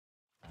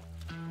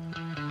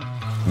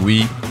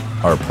We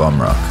are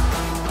Bumruk,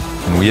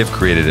 and we have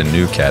created a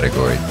new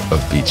category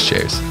of beach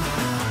chairs.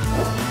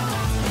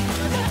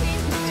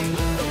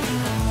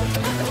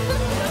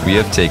 We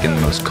have taken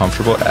the most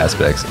comfortable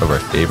aspects of our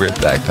favorite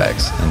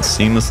backpacks and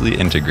seamlessly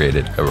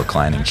integrated a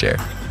reclining chair.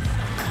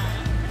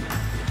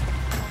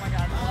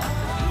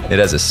 It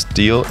has a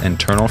steel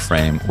internal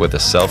frame with a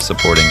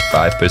self-supporting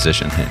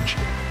 5-position hinge,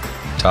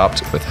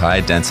 topped with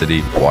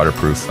high-density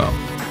waterproof foam,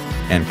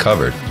 and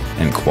covered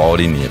in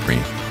quality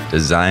neoprene,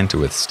 designed to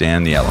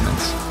withstand the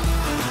elements.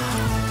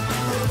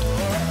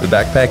 The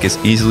backpack is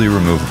easily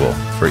removable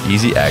for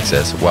easy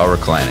access while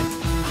reclining,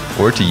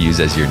 or to use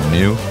as your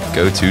new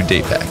go-to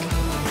day pack.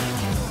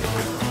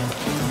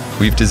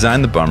 We've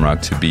designed the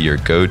Bumruk to be your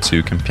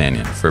go-to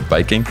companion for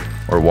biking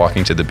or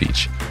walking to the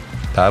beach,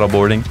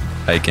 paddleboarding,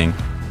 hiking,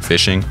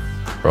 fishing,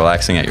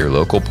 relaxing at your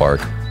local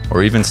park,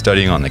 or even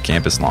studying on the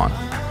campus lawn.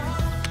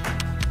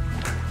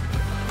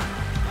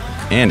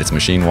 And it's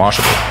machine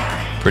washable.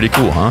 Pretty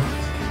cool, huh?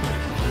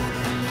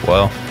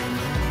 Well,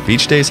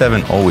 beach days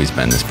haven't always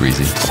been this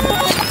breezy.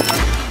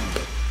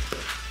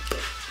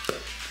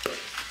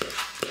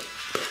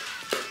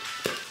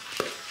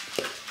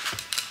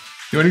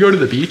 You want to go to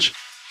the beach?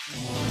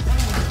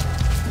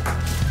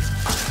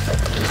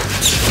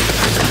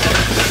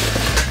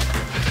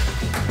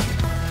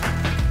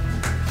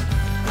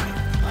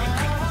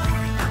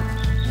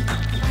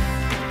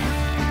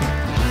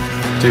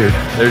 Dude,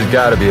 there's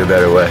gotta be a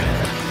better way.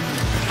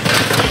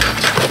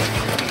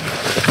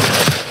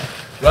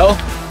 Well,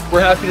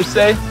 we're happy to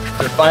say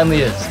there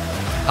finally is.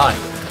 Hi,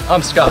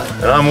 I'm Scott.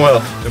 And I'm Will.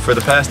 And for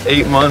the past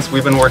 8 months,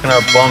 we've been working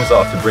our bums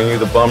off to bring you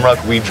the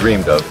Bumruk we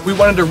dreamed of. We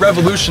wanted to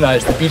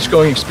revolutionize the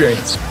beach-going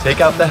experience. Take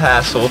out the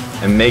hassle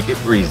and make it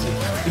breezy.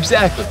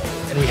 Exactly,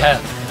 and we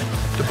have.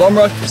 The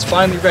Bumruk is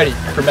finally ready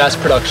for mass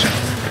production.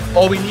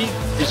 All we need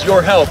is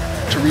your help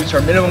to reach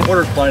our minimum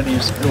order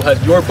quantities, and we'll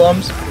have your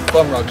bums and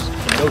Bumruks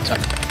in no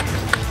time.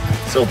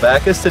 So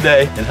back us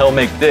today and help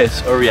make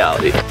this a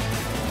reality.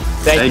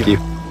 Thank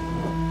you.